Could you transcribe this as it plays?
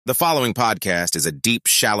The following podcast is a deep,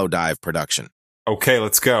 shallow dive production. Okay,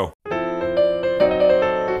 let's go. I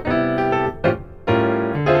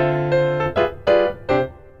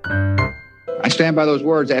stand by those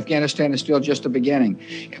words. Afghanistan is still just the beginning.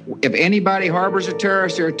 If anybody harbors a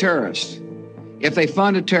terrorist, they're a terrorist. If they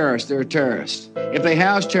fund a terrorist, they're a terrorist. If they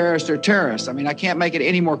house terrorists, they're terrorists. I mean, I can't make it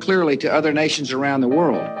any more clearly to other nations around the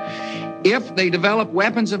world. If they develop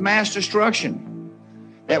weapons of mass destruction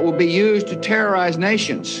that will be used to terrorize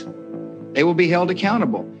nations, they will be held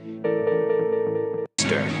accountable.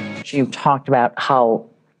 You talked about how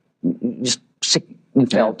just sick you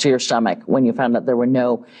felt to your stomach when you found out there were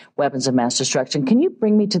no weapons of mass destruction. Can you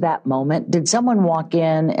bring me to that moment? Did someone walk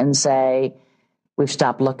in and say, "We've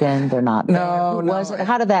stopped looking, they're not there"? Was it?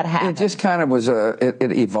 How did that happen? It just kind of was it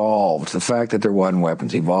evolved. The fact that there wasn't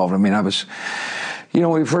weapons evolved. I mean,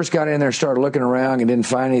 when we first got in there, started looking around and didn't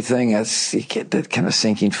find anything, you get that kind of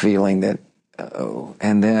sinking feeling that,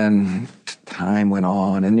 and then time went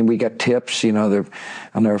on, and then we got tips, I'll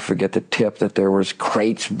never forget the tip that there was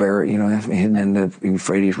crates buried, hidden in the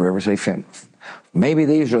Euphrates River. So they found, maybe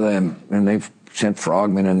these are them, and they've sent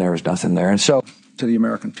frogmen and there was nothing there. And so, to the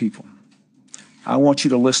American people, I want you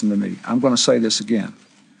to listen to me. I'm going to say this again.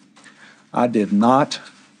 I did not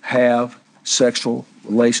have sexual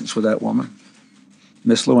relations with that woman,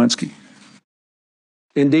 Miss Lewinsky.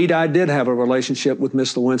 Indeed, I did have a relationship with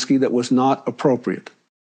Miss Lewinsky that was not appropriate.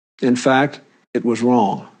 In fact, it was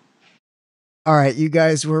wrong. All right, you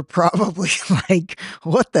guys were probably like,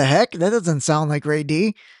 what the heck? That doesn't sound like Ray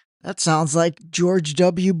D. That sounds like George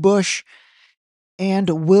W. Bush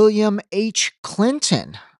and William H.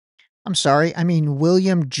 Clinton. I'm sorry, I mean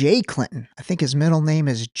William J. Clinton. I think his middle name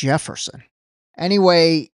is Jefferson.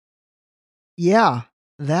 Anyway, yeah,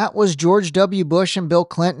 that was George W. Bush and Bill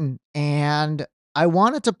Clinton. And I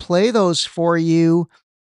wanted to play those for you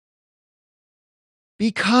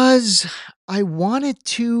because I wanted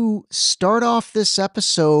to start off this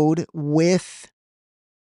episode with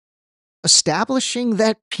establishing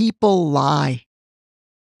that people lie.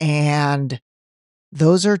 And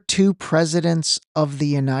those are two presidents of the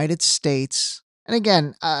United States. And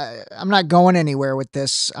again, I'm not going anywhere with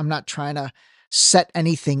this. I'm not trying to set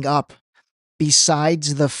anything up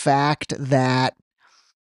besides the fact that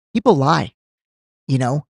people lie.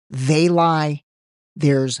 They lie.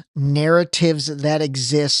 There's narratives that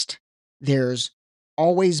exist. There's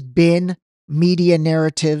always been media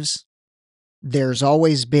narratives. There's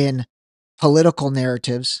always been political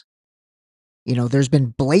narratives. There's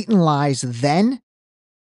been blatant lies then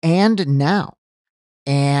and now.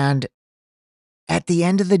 And at the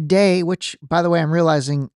end of the day, which, by the way, I'm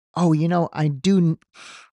realizing, I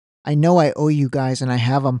know I owe you guys, and I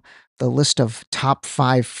have them, the list of top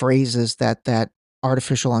 5 phrases that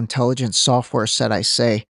artificial intelligence software said I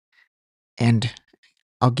say. And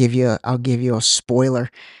I'll give you a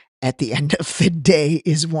spoiler. At the end of the day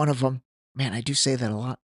is one of them. Man, I do say that a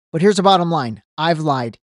lot. But here's the bottom line. I've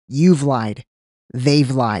lied. You've lied.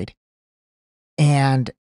 They've lied.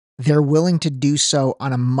 And they're willing to do so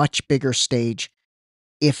on a much bigger stage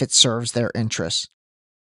if it serves their interests.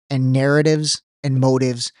 And narratives and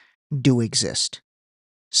motives do exist.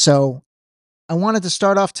 So I wanted to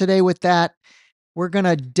start off today with that. We're going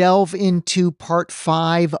to delve into part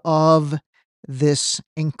 5 of this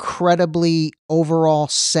incredibly overall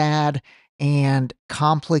sad and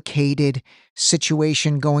complicated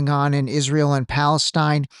situation going on in Israel and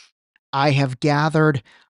Palestine. I have gathered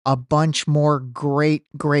a bunch more great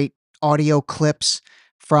audio clips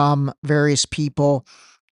from various people.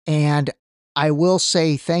 And I will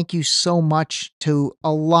say thank you so much to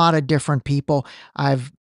a lot of different people.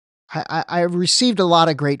 I've received a lot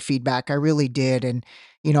of great feedback. I really did. And,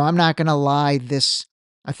 I'm not going to lie,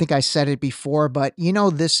 I think I said it before, but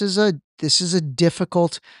this is a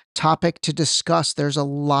difficult topic to discuss. There's a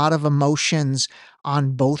lot of emotions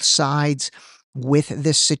on both sides with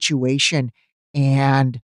this situation.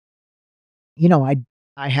 And,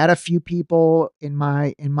 I had a few people in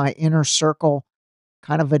my inner circle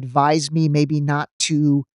kind of advise me maybe not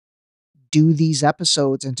to do these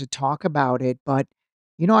episodes and to talk about it, but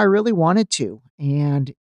I really wanted to.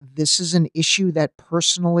 And this is an issue that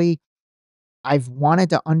personally I've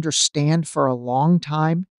wanted to understand for a long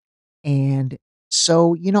time. And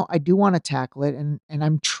so, I do want to tackle it, and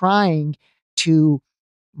I'm trying to,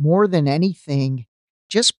 more than anything,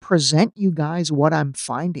 just present you guys what I'm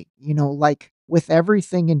finding, like with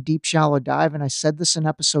everything in Deep Shallow Dive. And I said this in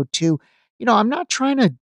episode 2, I'm not trying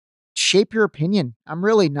to shape your opinion. I'm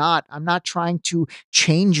really not. I'm not trying to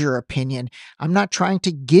change your opinion. I'm not trying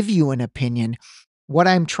to give you an opinion. What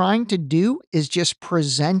I'm trying to do is just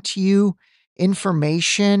present you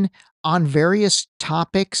information on various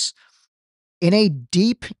topics in a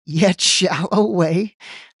deep yet shallow way.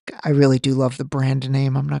 I really do love the brand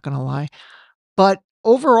name, I'm not going to lie. But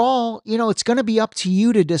overall, it's going to be up to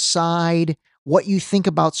you to decide what you think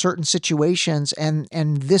about certain situations, and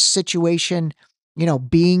this situation,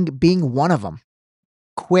 being one of them.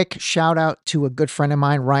 Quick shout out to a good friend of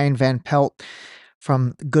mine, Ryan Van Pelt,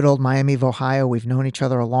 from good old Miami of Ohio. We've known each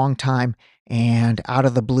other a long time, and out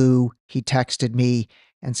of the blue, he texted me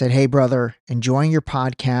and said, "Hey brother, enjoying your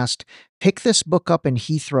podcast. Pick this book up in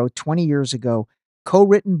Heathrow 20 years ago,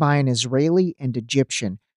 co-written by an Israeli and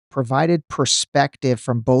Egyptian, provided perspective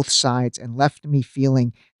from both sides and left me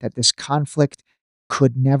feeling that this conflict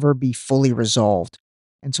could never be fully resolved."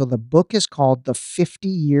 And so the book is called The 50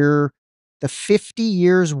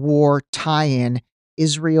 Years War Tie-In,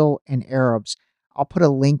 Israel and Arabs. I'll put a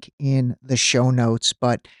link in the show notes.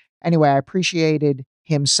 But anyway, I appreciated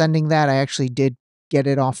him sending that. I actually did get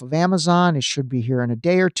it off of Amazon. It should be here in a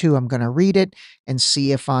day or two. I'm going to read it and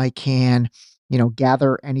see if I can,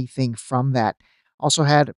 gather anything from that. Also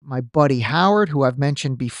had my buddy Howard, who I've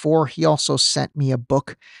mentioned before. He also sent me a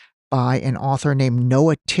book by an author named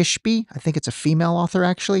Noah Tishby. I think it's a female author,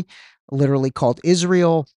 actually, literally called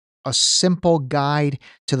Israel, A Simple Guide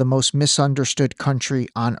to the Most Misunderstood Country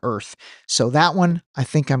on Earth. So that one, I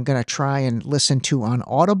think I'm going to try and listen to on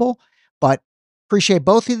Audible. But appreciate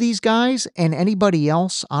both of these guys, and anybody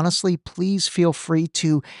else. Honestly, please feel free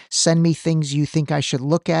to send me things you think I should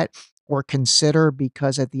look at or consider,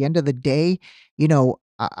 because at the end of the day,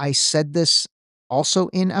 I said this also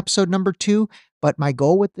in episode number 2, but my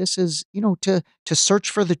goal with this is, to search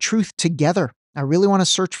for the truth together. I really want to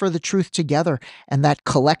search for the truth together. And that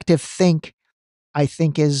collective think, I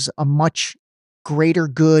think, is a much greater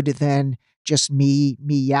good than just me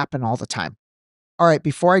yapping all the time. All right,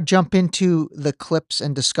 before I jump into the clips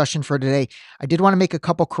and discussion for today, I did want to make a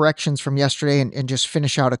couple corrections from yesterday and just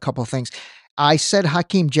finish out a couple things. I said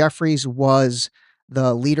Hakeem Jeffries was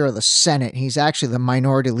the leader of the Senate. He's actually the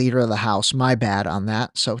minority leader of the House. My bad on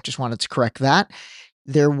that. So just wanted to correct that.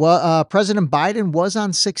 There was President Biden was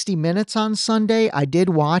on 60 Minutes on Sunday. I did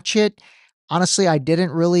watch it. Honestly, I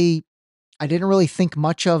didn't really think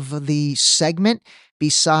much of the segment,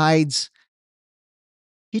 besides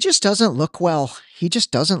he just doesn't look well. He just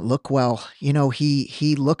doesn't look well.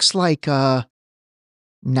 He looks like a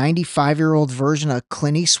 95-year-old version of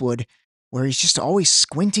Clint Eastwood, where he's just always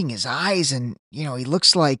squinting his eyes, and he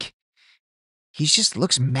looks like he just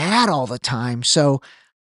looks mad all the time. So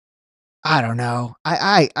I don't know.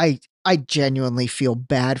 I genuinely feel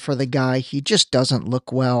bad for the guy. He just doesn't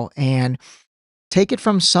look well, and take it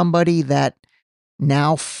from somebody that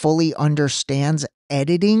now fully understands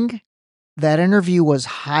editing. That interview was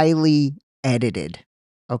highly edited.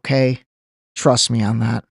 Okay? Trust me on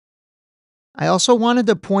that. I also wanted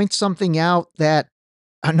to point something out that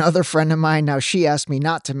another friend of mine, now she asked me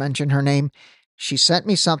not to mention her name. She sent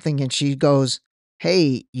me something and she goes,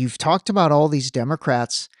 "Hey, you've talked about all these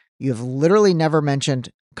Democrats. You've literally never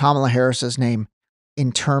mentioned Kamala Harris's name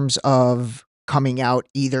in terms of coming out,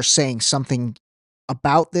 either saying something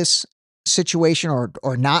about this situation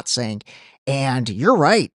or not saying." And you're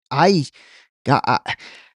right. I'm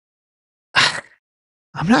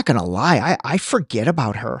not going to lie. I forget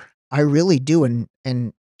about her. I really do.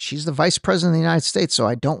 And she's the vice president of the United States, so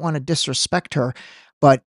I don't want to disrespect her,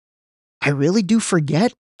 but I really do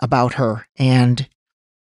forget about her. And,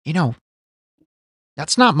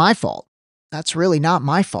 that's not my fault. That's really not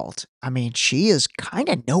my fault. I mean, she is kind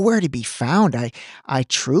of nowhere to be found. I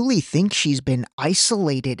truly think she's been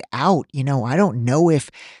isolated out. I don't know if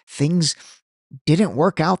things didn't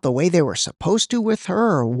work out the way they were supposed to with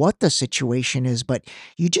her, or what the situation is, but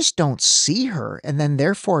you just don't see her. And then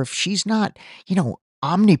therefore, if she's not,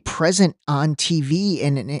 omnipresent on TV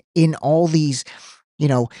and in all these,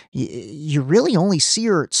 you really only see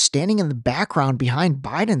her standing in the background behind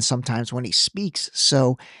Biden sometimes when he speaks.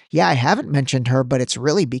 So yeah, I haven't mentioned her, but it's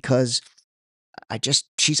really because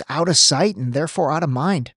she's out of sight and therefore out of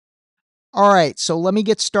mind. All right, so let me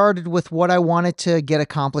get started with what I wanted to get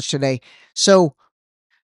accomplished today. So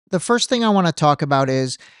the first thing I want to talk about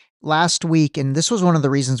is last week, and this was one of the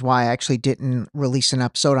reasons why I actually didn't release an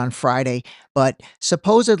episode on Friday, but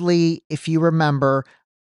supposedly, if you remember,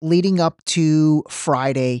 leading up to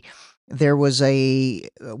Friday, there was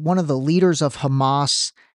one of the leaders of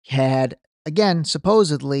Hamas had, again,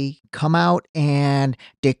 supposedly come out and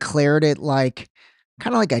declared it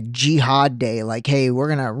kind of like a jihad day, like, hey, we're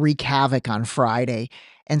going to wreak havoc on Friday.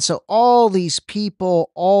 And so all these people,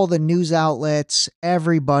 all the news outlets,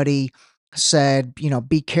 everybody said,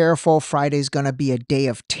 be careful. Friday's going to be a day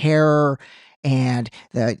of terror. and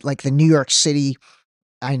the New York City,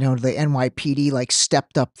 I know the NYPD like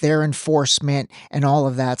stepped up their enforcement and all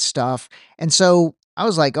of that stuff. And so I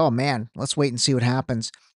was like, oh man, let's wait and see what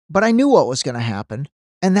happens. But I knew what was going to happen,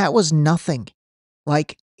 and that was nothing.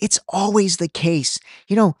 Like, it's always the case.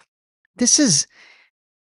 This is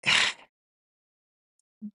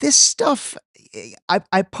this stuff.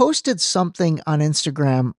 I posted something on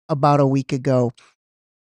Instagram about a week ago,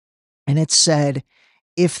 and it said,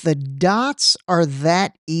 if the dots are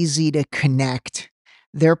that easy to connect,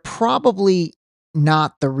 they're probably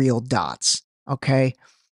not the real dots. Okay.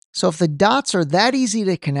 So if the dots are that easy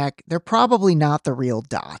to connect, they're probably not the real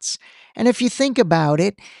dots. And if you think about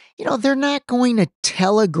it, they're not going to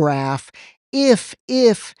telegraph if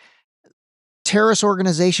terrorist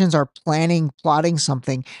organizations are plotting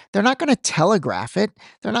something. They're not going to telegraph it.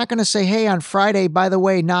 They're not going to say, hey, on Friday, by the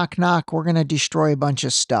way, knock, knock, we're going to destroy a bunch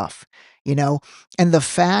of stuff. And the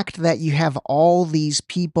fact that you have all these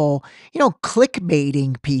people,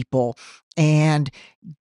 clickbaiting people and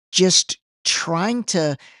just trying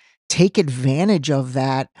to take advantage of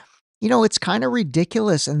that, it's kind of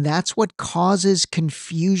ridiculous. And that's what causes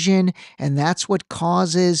confusion. And that's what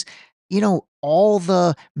causes, all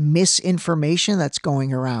the misinformation that's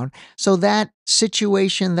going around. So that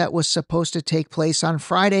situation that was supposed to take place on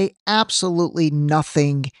Friday, absolutely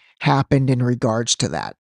nothing happened in regards to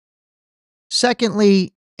that.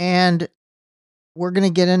 Secondly, and we're going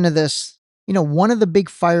to get into this, one of the big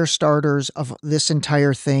fire starters of this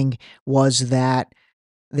entire thing was that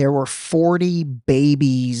there were 40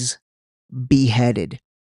 babies beheaded.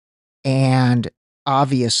 And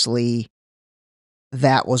obviously,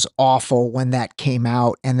 that was awful when that came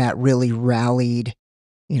out, and that really rallied,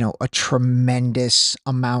 a tremendous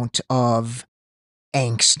amount of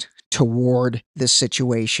angst toward this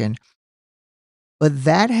situation. But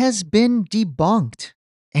that has been debunked,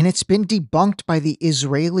 and it's been debunked by the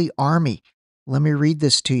Israeli army. Let me read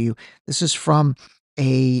this to you. This is from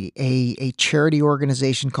a charity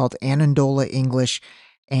organization called Anandola English,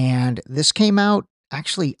 and this came out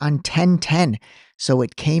actually on 10/10, so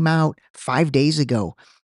it came out 5 days ago.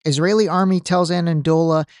 Israeli army tells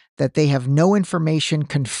Anandola that they have no information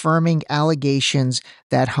confirming allegations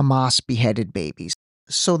that Hamas beheaded babies.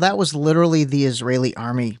 So that was literally the Israeli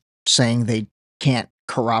army saying they can't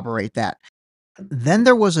corroborate that. Then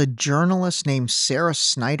there was a journalist named Sarah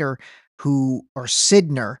Snyder or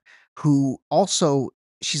Sidner, who also,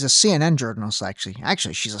 she's a CNN journalist, actually.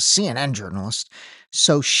 Actually, she's a CNN journalist.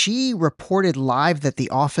 So she reported live that the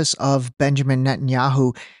office of Benjamin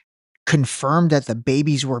Netanyahu confirmed that the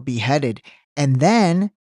babies were beheaded, and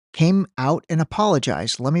then came out and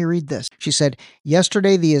apologized. Let me read this. She said,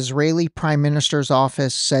 yesterday, the Israeli Prime Minister's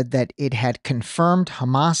office said that it had confirmed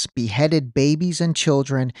Hamas beheaded babies and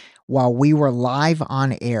children while we were live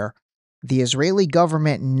on air. The Israeli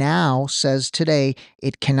government now says today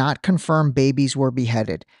it cannot confirm babies were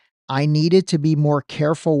beheaded. I needed to be more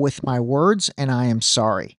careful with my words, and I am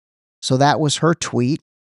sorry. So that was her tweet.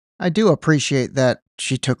 I do appreciate that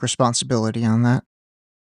she took responsibility on that.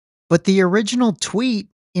 But the original tweet,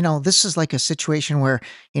 this is like a situation where,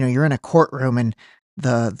 you're in a courtroom and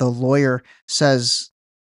the lawyer says,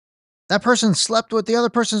 that person slept with the other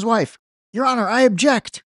person's wife. Your Honor, I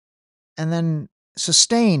object. And then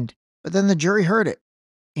sustained, but then the jury heard it.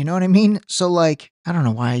 You know what I mean? So I don't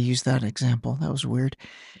know why I used that example. That was weird.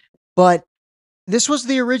 But this was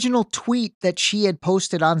the original tweet that she had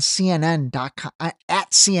posted on CNN.com,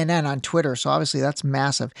 at CNN on Twitter. So obviously that's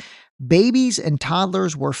massive. Babies and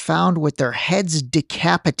toddlers were found with their heads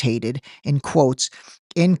decapitated, in quotes,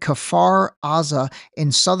 in Kfar Aza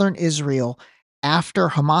in southern Israel after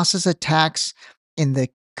Hamas's attacks in the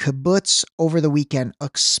kibbutz over the weekend, a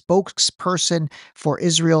spokesperson for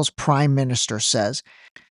Israel's prime minister says.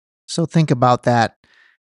 So think about that.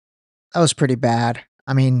 That was pretty bad.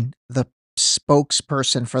 I mean, the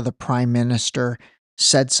spokesperson for the prime minister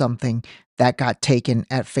said something that got taken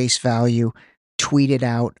at face value, tweeted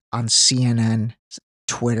out on CNN,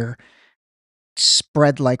 Twitter,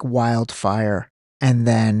 spread like wildfire, and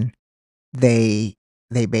then they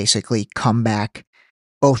basically come back,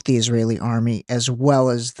 both the Israeli army as well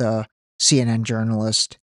as the CNN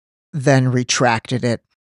journalist, then retracted it.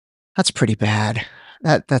 That's pretty bad.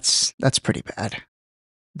 That's pretty bad.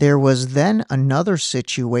 There was then another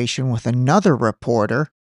situation with another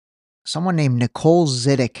reporter, someone named Nicole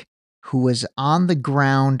Zidek, who was on the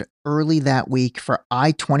ground early that week for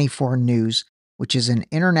I-24 News, which is an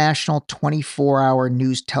international 24-hour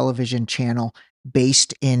news television channel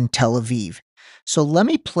based in Tel Aviv. So let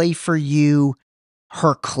me play for you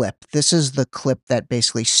her clip. This is the clip that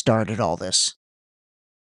basically started all this.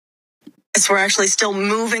 We're actually still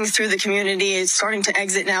moving through the community. It's starting to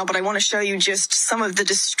exit now, but I want to show you just some of the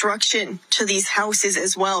destruction to these houses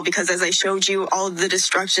as well, because as I showed you all of the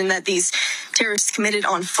destruction that these terrorists committed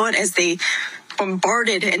on foot as they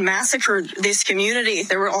bombarded and massacred this community.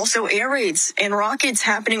 There were also air raids and rockets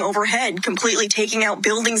happening overhead, completely taking out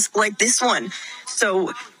buildings like this one.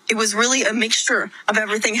 So it was really a mixture of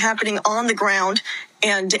everything happening on the ground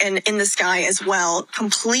and in the sky as well,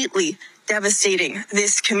 completely devastating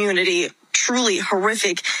this community. Truly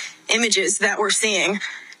horrific images that we're seeing.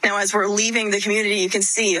 Now, as we're leaving the community, you can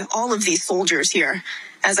see all of these soldiers here.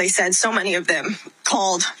 As I said, so many of them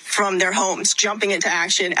called from their homes, jumping into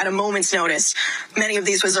action at a moment's notice. Many of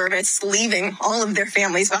these reservists leaving all of their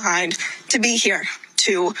families behind to be here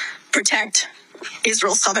to protect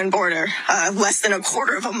Israel's southern border, less than a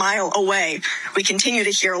quarter of a mile away. We continue to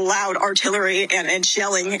hear loud artillery and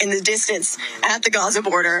shelling in the distance at the Gaza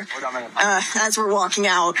border as we're walking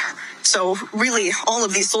out. So really, all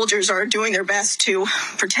of these soldiers are doing their best to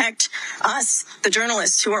protect us, the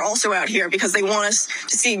journalists who are also out here, because they want us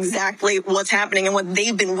to see exactly what's happening and what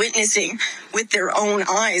they've been witnessing with their own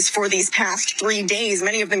eyes for these past 3 days.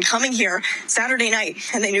 Many of them coming here Saturday night,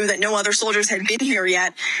 and they knew that no other soldiers had been here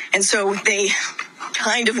yet. And so they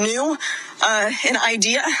kind of knew an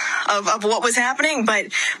idea of what was happening, but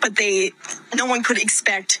no one could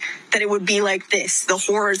expect that it would be like this. The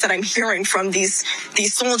horrors that I'm hearing from these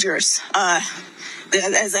soldiers,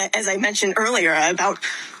 as I mentioned earlier, about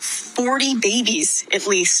 40 babies at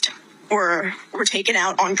least were taken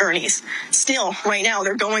out on gurneys. Still, right now,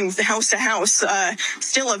 they're going house to house,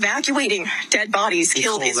 still evacuating dead bodies,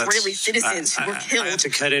 killed Israeli citizens who were killed. I have to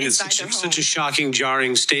cut in. It's such a shocking,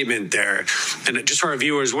 jarring statement there. And just for our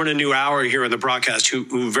viewers, we're in a new hour here on the broadcast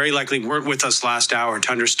who very likely weren't with us last hour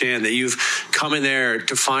to understand that you've come in there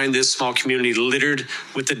to find this small community littered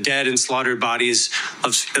with the dead and slaughtered bodies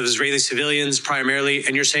of Israeli civilians primarily,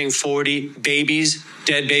 and you're saying 40 babies,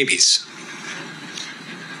 dead babies.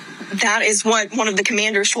 That is what one of the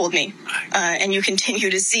commanders told me. And you continue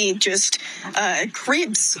to see just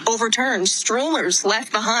cribs overturned, strollers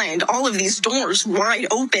left behind, all of these doors wide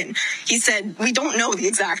open. He said, we don't know the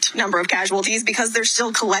exact number of casualties because they're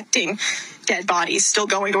still collecting dead bodies, still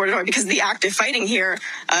going door to door because the active fighting here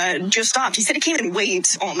just stopped. He said it came in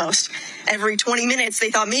waves almost. Every 20 minutes,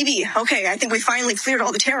 they thought maybe, okay, I think we finally cleared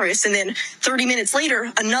all the terrorists. And then 30 minutes later,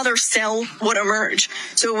 another cell would emerge.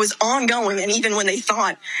 So it was ongoing. And even when they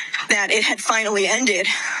thought that it had finally ended,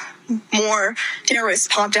 more terrorists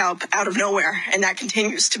popped out of nowhere. And that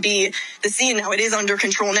continues to be the scene. Now, it is under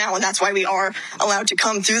control now, and that's why we are allowed to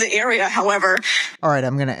come through the area. However, all right,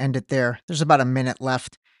 I'm going to end it there. There's about a minute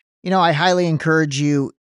left. You know, I highly encourage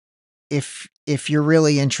you, if you're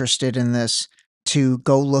really interested in this, to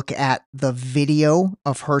go look at the video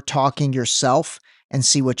of her talking yourself and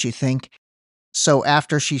see what you think. So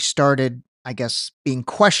after she started, I guess, being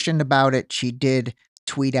questioned about it, she did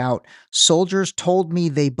tweet out, "Soldiers told me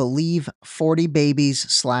they believe 40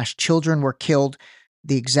 babies/children were killed.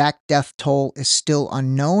 The exact death toll is still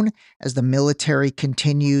unknown as the military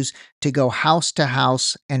continues to go house to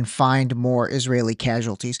house and find more Israeli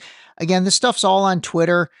casualties." Again, this stuff's all on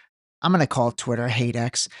Twitter. I'm going to call it Twitter. I hate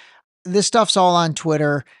X. This stuff's all on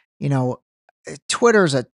Twitter. You know,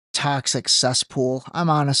 Twitter's a toxic cesspool. I'm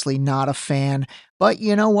honestly not a fan. But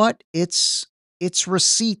you know what? It's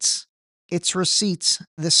receipts. It's receipts.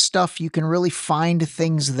 This stuff, you can really find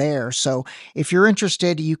things there. So if you're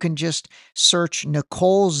interested, you can just search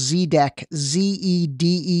Nicole Zedek,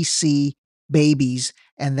 Zedec, babies,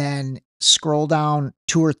 and then scroll down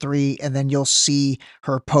 2 or 3, and then you'll see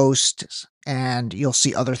her posts and you'll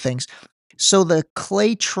see other things. So the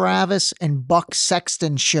Clay Travis and Buck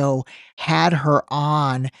Sexton show had her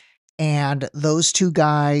on, and those 2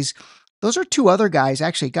 guys, those are 2 other guys.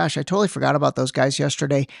 Actually, gosh, I totally forgot about those guys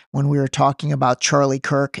yesterday when we were talking about Charlie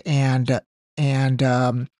Kirk and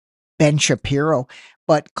Ben Shapiro.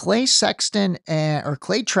 But Clay Sexton or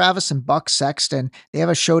Clay Travis and Buck Sexton, they have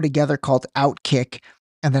a show together called Outkick.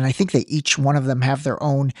 And then I think they each one of them have their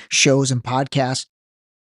own shows and podcasts.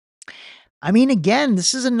 I mean, again,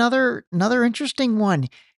 this is another interesting one.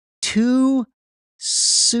 2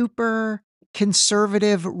 super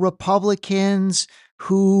conservative Republicans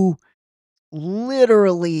who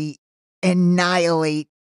literally annihilate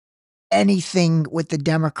anything with the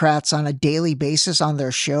Democrats on a daily basis on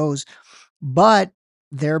their shows, but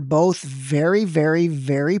they're both very, very,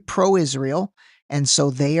 very pro-Israel. And so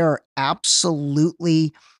they are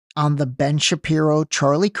absolutely on the Ben Shapiro,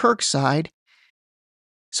 Charlie Kirk side.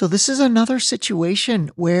 So this is another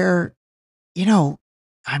situation where, you know,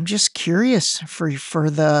 I'm just curious for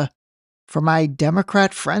my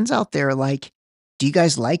Democrat friends out there, like, do you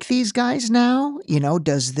guys like these guys now?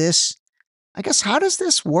 Does this, I guess, how does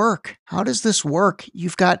this work? How does this work?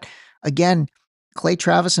 You've got, again, Clay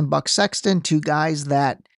Travis and Buck Sexton, two guys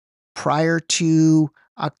that prior to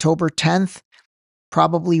October 10th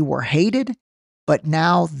probably were hated, but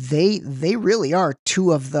now they really are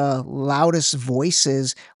two of the loudest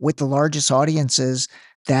voices with the largest audiences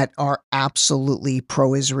that are absolutely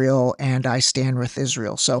pro-Israel and I stand with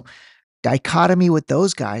Israel. So dichotomy with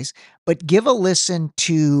those guys, but give a listen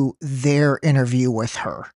to their interview with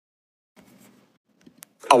her.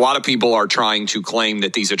 A lot of people are trying to claim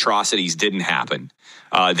that these atrocities didn't happen,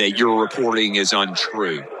 that your reporting is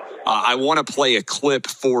untrue. I want to play a clip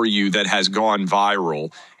for you that has gone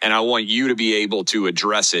viral, and I want you to be able to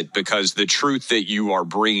address it because the truth that you are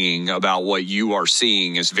bringing about what you are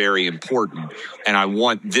seeing is very important. And I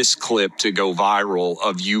want this clip to go viral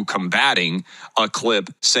of you combating a clip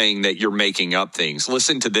saying that you're making up things.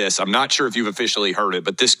 Listen to this. I'm not sure if you've officially heard it,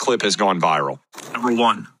 but this clip has gone viral. Number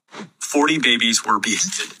one, 40 babies were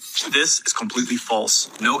beheaded. This is completely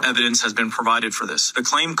false. No evidence has been provided for this. The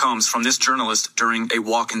claim comes from this journalist during a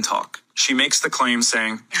walk and talk. She makes the claim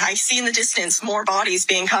saying, I see in the distance more bodies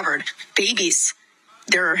being covered. Babies.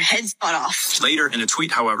 Their heads cut off. Later in a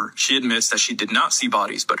tweet, however, she admits that she did not see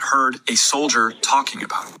bodies, but heard a soldier talking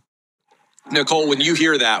about it. Nicole, when you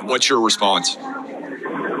hear that, what's your response?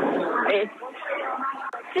 It's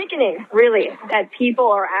sickening, really, that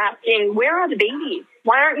people are asking, where are the babies?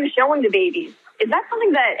 Why aren't you showing the babies? Is that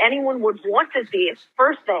something that anyone would want to see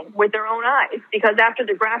first thing with their own eyes? Because after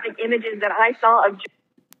the graphic images that I saw of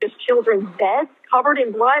just children's beds covered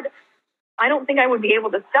in blood, I don't think I would be able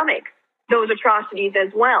to stomach those atrocities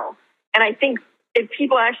as well. And I think if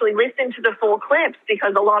people actually listen to the full clips,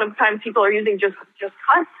 because a lot of times people are using just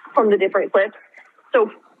cuts from the different clips. So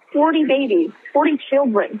 40 babies, 40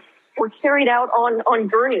 children were carried out on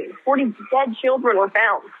gurneys. 40 dead children were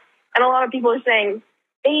found. And a lot of people are saying,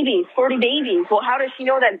 babies, 40 babies. Well, how does she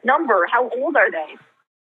know that number? How old are they?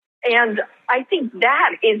 And I think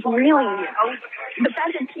that is really, the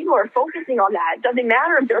fact that people are focusing on that. It doesn't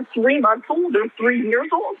matter if they're 3 months old or 3 years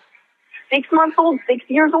old, 6 months old, 6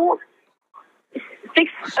 years old.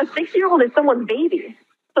 A 6-year-old is someone's baby.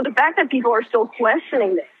 So the fact that people are still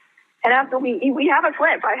questioning this, and after we have a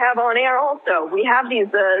clip I have on air also, we have these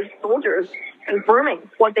soldiers confirming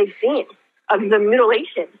what they've seen of the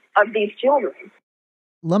mutilation of these children.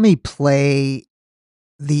 Let me play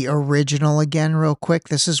the original again real quick.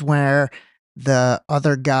 This is where the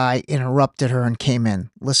other guy interrupted her and came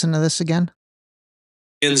in. Listen to this again.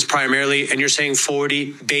 Primarily, and you're saying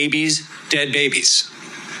 40 babies, dead babies.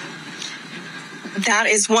 That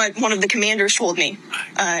is what one of the commanders told me.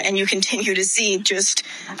 And you continue to see just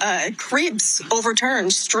cribs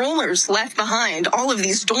overturned, strollers left behind, all of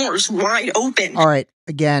these doors wide open. All right.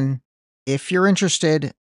 Again, if you're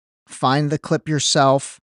interested, find the clip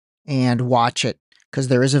yourself and watch it because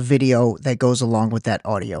there is a video that goes along with that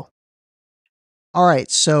audio. All right.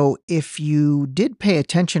 So if you did pay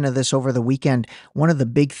attention to this over the weekend, one of the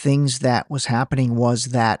big things that was happening was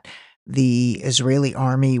that the Israeli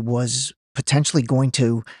army was potentially going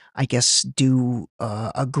to, I guess, do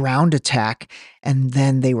a ground attack. And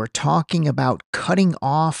then they were talking about cutting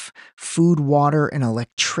off food, water, and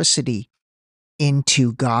electricity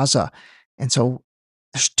into Gaza. And so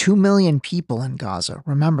there's 2 million people in Gaza.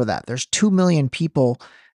 Remember that. There's 2 million people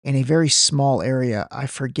in a very small area. I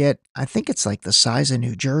forget. I think it's like the size of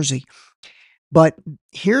New Jersey. But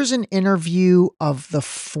here's an interview of the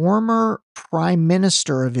former Prime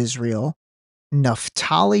Minister of Israel,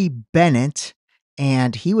 Naftali Bennett,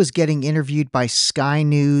 and he was getting interviewed by Sky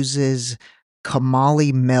News's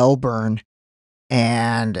Kamali Melbourne,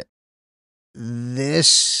 and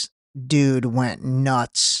this dude went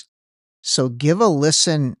nuts. So give a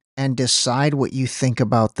listen and decide what you think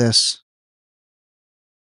about this.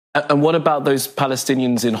 And what about those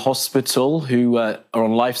Palestinians in hospital who are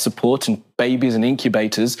on life support and babies and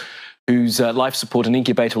incubators whose life support and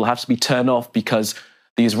incubator will have to be turned off because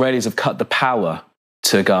the Israelis have cut the power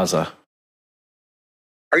to Gaza?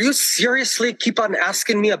 Are you seriously keep on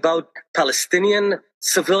asking me about Palestinian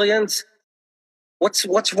civilians?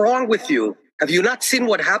 What's wrong with you? Have you not seen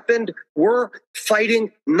what happened? We're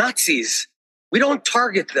fighting Nazis. We don't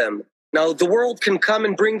target them. Now, the world can come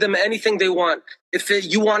and bring them anything they want. If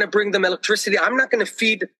you want to bring them electricity, I'm not going to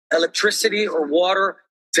feed electricity or water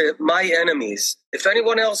to my enemies. If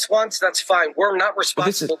anyone else wants, that's fine. We're not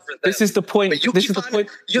responsible for them. This is the point. This is the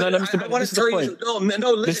point. You're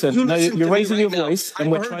raising your voice,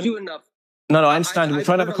 and we're trying. No, I understand. We're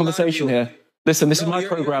trying to have a conversation here. Listen, this is my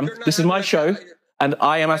program. This is my show. and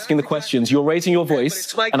I am asking the questions. You're raising your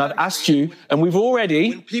voice, and I've asked you, and we've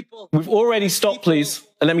already stopped, please,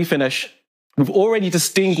 and let me finish. We've already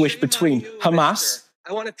distinguished between Hamas.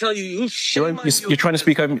 I want to tell you, You're trying to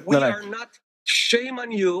speak over me. No. Shame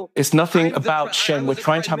on you. It's nothing about shame. We're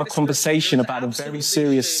trying to have a conversation about a very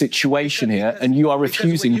serious situation here, and you are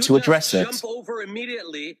refusing to address it. Jump over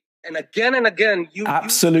immediately, and again, you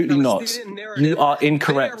absolutely not. You are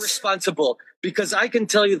incorrect. Responsible, because I can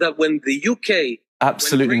tell you that when the UK,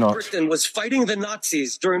 absolutely when not, Great Britain was fighting the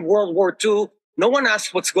Nazis during World War II, no one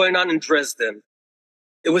asked what's going on in Dresden.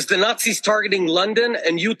 It was the Nazis targeting London,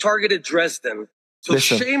 and you targeted Dresden. So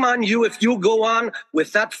listen, shame on you if you go on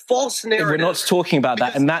with that false narrative. We're not talking about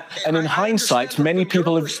that. And in hindsight, many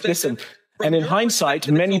people have listened. And in hindsight,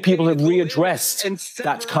 many people have readdressed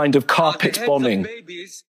that kind of carpet bombing.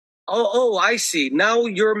 Oh, I see. Now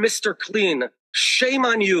you're Mr. Clean. Shame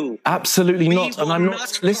on you. Absolutely not. And I'm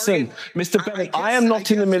not. Listen, Mr. Bennett, I am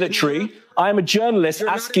not in the military. I am a journalist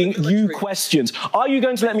asking you questions. Are you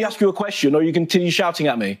going to let me ask you a question, or you continue shouting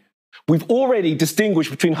at me? We've already distinguished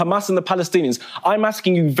between Hamas and the Palestinians. I'm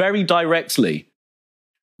asking you very directly,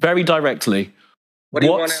 what do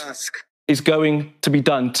you want to ask? Is going to be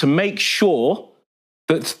done to make sure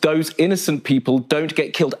that those innocent people don't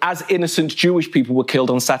get killed as innocent Jewish people were killed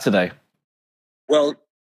on Saturday? Well,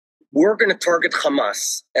 we're going to target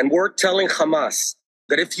Hamas, and we're telling Hamas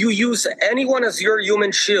that if you use anyone as your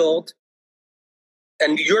human shield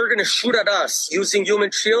and you're going to shoot at us using human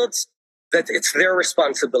shields, that it's their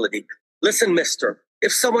responsibility. Listen, mister,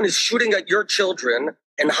 if someone is shooting at your children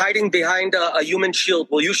and hiding behind a human shield,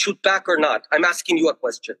 will you shoot back or not? I'm asking you a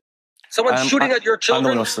question. Someone's shooting at your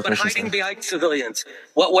children, but hiding behind civilians.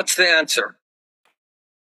 What's the answer?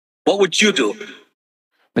 What would you do?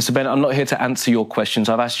 Mr. Bennett, I'm not here to answer your questions.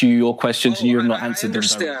 I've asked you your questions and you have not answered them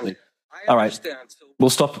directly. All right, we'll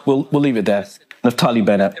stop. We'll leave it there. Naftali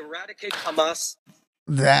Bennett. Eradicate Hamas.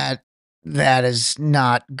 That is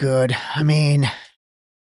not good. I mean,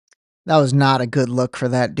 that was not a good look for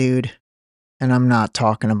that dude. And I'm not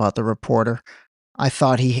talking about the reporter. I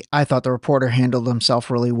thought the reporter handled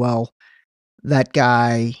himself really well. That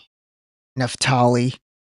guy, Naftali,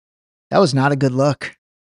 that was not a good look.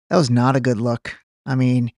 That was not a good look. I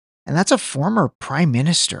mean, and that's a former prime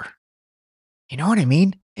minister. You know what I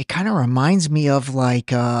mean? It kind of reminds me of like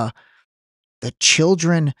the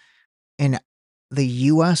children in the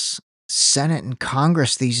U.S. Senate and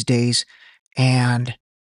Congress these days, and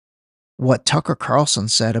what Tucker Carlson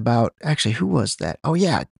said about, actually, who was that? Oh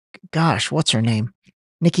yeah, gosh, what's her name?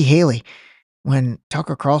 Nikki Haley. When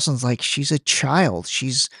Tucker Carlson's like, she's a child,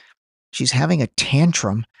 she's having a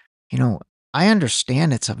tantrum. You know, I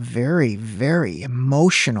understand it's a very, very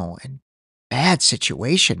emotional and bad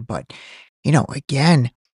situation, but you know,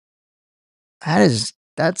 again, that's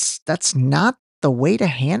not the way to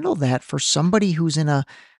handle that for somebody who's in a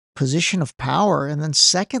position of power. And then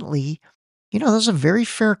secondly, you know, that's a very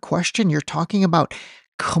fair question. You're talking about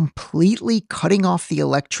completely cutting off the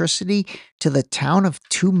electricity to the town of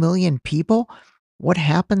 2 million people. What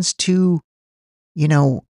happens to, you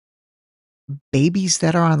know, babies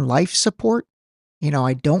that are on life support? You know,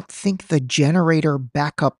 I don't think the generator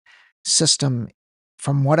backup system,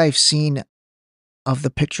 from what I've seen of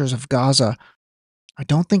the pictures of Gaza, I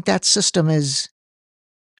don't think that system is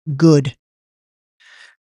good.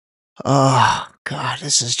 Oh, God,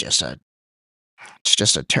 this is it's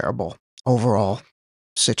just a terrible overall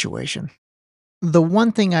situation. The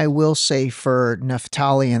one thing I will say for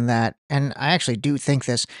Naftali in that, and I actually do think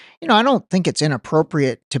this, you know, I don't think it's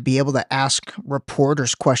inappropriate to be able to ask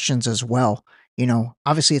reporters questions as well. You know,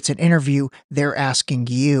 obviously it's an interview, they're asking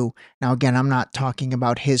you. Now, again, I'm not talking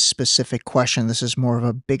about his specific question. This is more of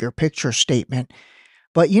a bigger picture statement.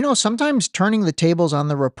 But, you know, sometimes turning the tables on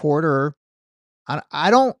the reporter, I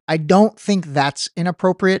don't think that's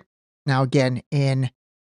inappropriate. Now, again, in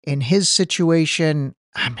his situation,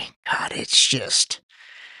 I mean, God, it's just,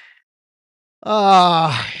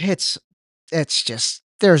 it's just,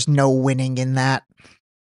 there's no winning in that.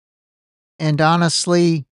 And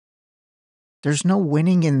honestly, there's no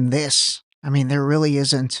winning in this. I mean, there really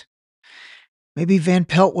isn't. Maybe Van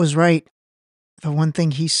Pelt was right. The one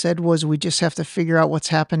thing he said was we just have to figure out what's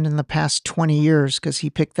happened in the past 20 years, because he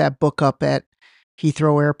picked that book up at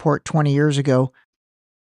Heathrow Airport 20 years ago.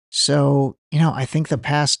 So, you know, I think the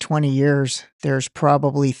past 20 years, there's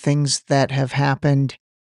probably things that have happened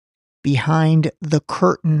behind the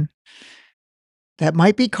curtain that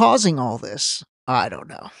might be causing all this. I don't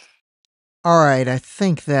know. All right, I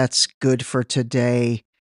think that's good for today.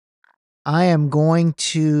 I am going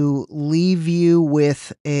to leave you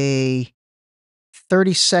with a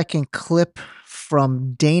 30-second clip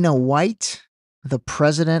from Dana White the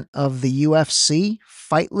president of the UFC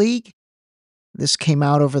Fight League. This came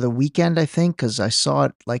out over the weekend, I think, because I saw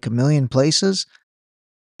it like a million places,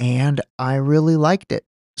 and I really liked it.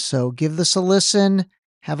 So give this a listen.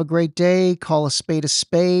 Have a great day. Call a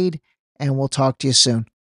spade, and we'll talk to you soon.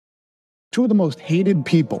 Two of the most hated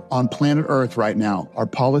people on planet Earth right now are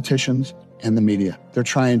politicians and the media. They're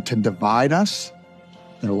trying to divide us.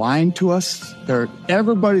 They're lying to us.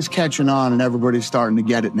 Everybody's catching on and everybody's starting to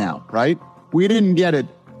get it now, right? We didn't get it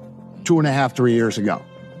 2.5, 3 years ago.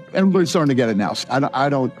 Everybody's starting to get it now. I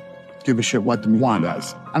don't give a shit what the media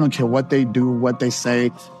does. I don't care what they do, what they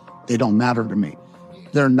say. They don't matter to me.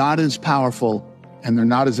 They're not as powerful and they're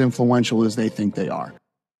not as influential as they think they are.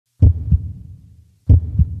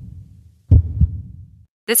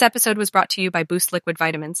 This episode was brought to you by Boost Liquid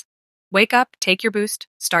Vitamins. Wake up, take your Boost,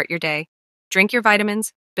 start your day. Drink your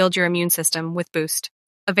vitamins, build your immune system with Boost.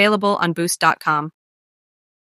 Available on Boost.com.